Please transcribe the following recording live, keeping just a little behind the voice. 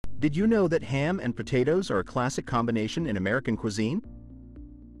Did you know that ham and potatoes are a classic combination in American cuisine?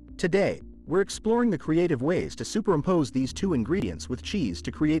 Today, we're exploring the creative ways to superimpose these two ingredients with cheese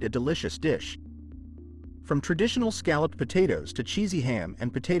to create a delicious dish. From traditional scalloped potatoes to cheesy ham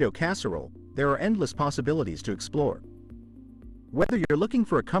and potato casserole, there are endless possibilities to explore. Whether you're looking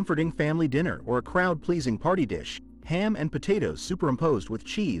for a comforting family dinner or a crowd-pleasing party dish, ham and potatoes superimposed with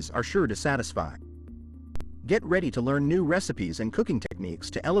cheese are sure to satisfy. Get ready to learn new recipes and cooking techniques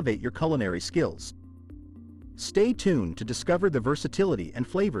to elevate your culinary skills. Stay tuned to discover the versatility and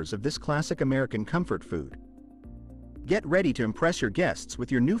flavors of this classic American comfort food. Get ready to impress your guests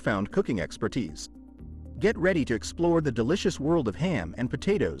with your newfound cooking expertise. Get ready to explore the delicious world of ham and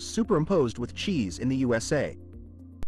potatoes superimposed with cheese in the USA.